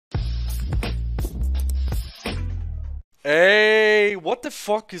Hey, what the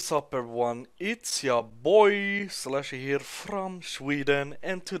fuck is up everyone? It's your boy Zlashy here from Sweden,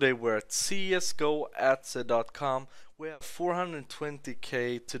 and today we're at CSGOAtse.com. We have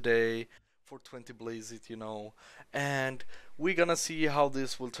 420k today for 20 blaze it, and we're gonna see how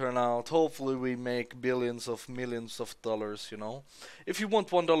this will turn out. Hopefully we make billions of millions of dollars. If you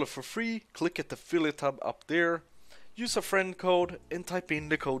want $1 for free, click at the affiliate tab up there, use a friend code and type in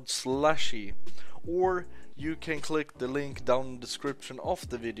the code SLASHY, or you can click the link down in the description of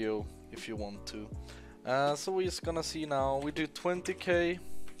the video if you want to. So we're just gonna see now. We do 20k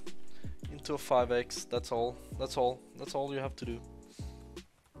into a 5x. That's all you have to do.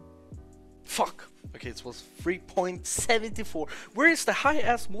 Fuck. Okay, it was 3.74. Where is the high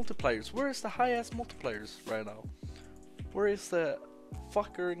ass multipliers? Right now? Where is the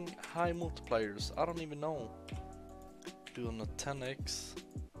fucking high multipliers? I don't even know. Doing a 10x,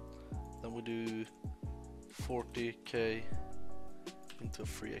 then we do 40k into a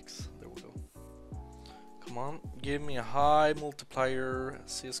 3x. There we go. Come on, give me a high multiplier.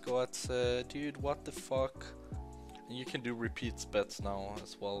 CSGOAtse, dude, what the fuck? And you can do repeats bets now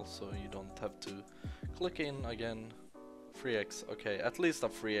as well, so you don't have to click in again. 3x, okay, at least a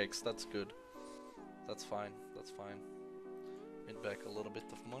 3x. That's good. That's fine. Made back a little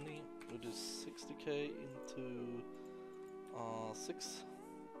bit of money. We do 60k into 6x,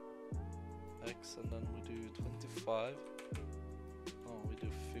 and then we do 25. Oh, we do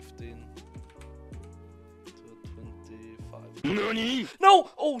 15 to 25. NANI?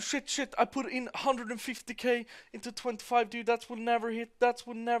 No! Oh shit! I put in 150k into 25, dude. That will never hit.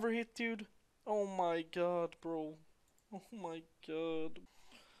 Dude. Oh my god, bro. Oh my god.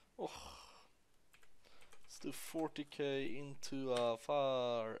 Oh. Let's do 40k into a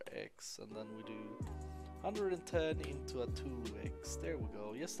 4x, and then we do 110 into a 2x. There we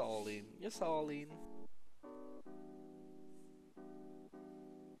go. Yes, all in.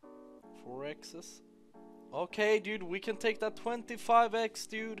 4x's. Okay, dude, we can take that 25x,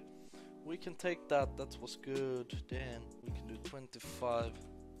 dude. We can take that. That was good. Damn. We can do 25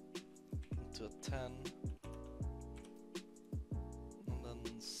 into a 10. And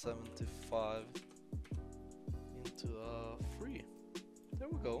then 75 into a 3. There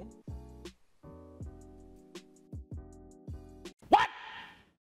we go.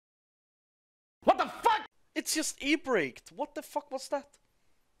 It's just e-braked. What the fuck was that?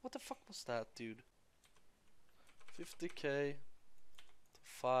 Dude? 50k to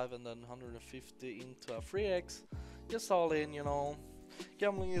 5, and then 150 into a 3x. Just all in,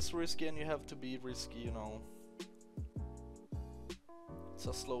 Gambling is risky and you have to be risky, It's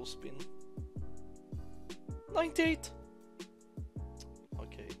a slow spin. 98.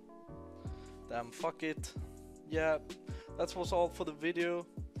 Okay. Damn, fuck it. Yeah, that was all for the video.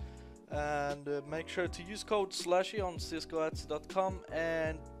 And make sure to use code SLASHY on CSGOAtse.com,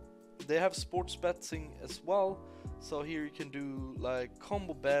 and they have sports betting as well. So here you can do like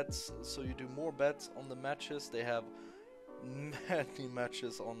combo bets, so you do more bets on the matches. They have many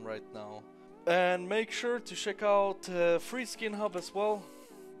matches on right now. And make sure to check out Free Skin Hub as well.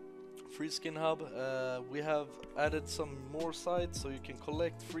 Free Skin Hub, we have added some more sites so you can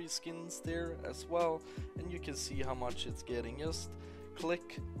collect free skins there as well, and you can see how much it's getting. Just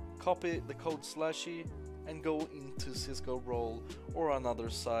click, copy the code SLASHY and go into CSGO Roll or on other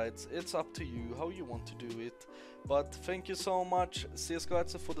sites. It's up to you how you want to do it. But thank you so much,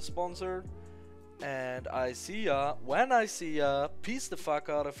 CSGOAtse, for the sponsor, and I see ya when I see ya. Peace the fuck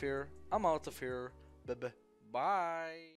out of here. I'm out of here. Bye.